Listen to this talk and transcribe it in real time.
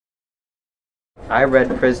I read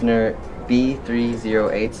Prisoner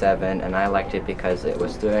B-3087 and I liked it because it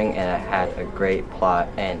was thrilling and it had a great plot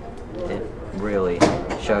and it really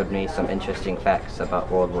showed me some interesting facts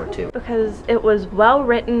about World War II. Because it was well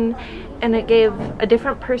written and it gave a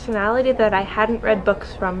different personality that I hadn't read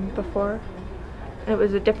books from before. It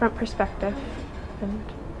was a different perspective. And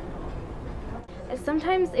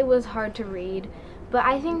sometimes it was hard to read, but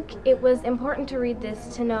I think it was important to read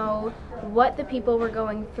this to know what the people were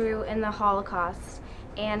going through in the Holocaust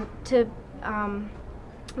and to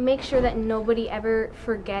make sure that nobody ever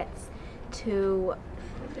forgets to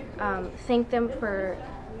thank them for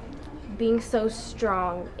being so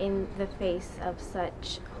strong in the face of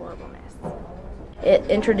such horribleness. It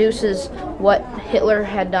introduces what Hitler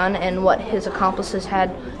had done and what his accomplices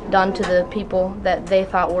had done to the people that they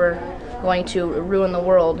thought were going to ruin the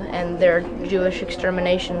world and their Jewish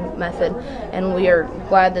extermination method. And we are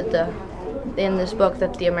glad that in this book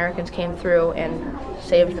that the Americans came through and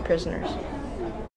saved the prisoners.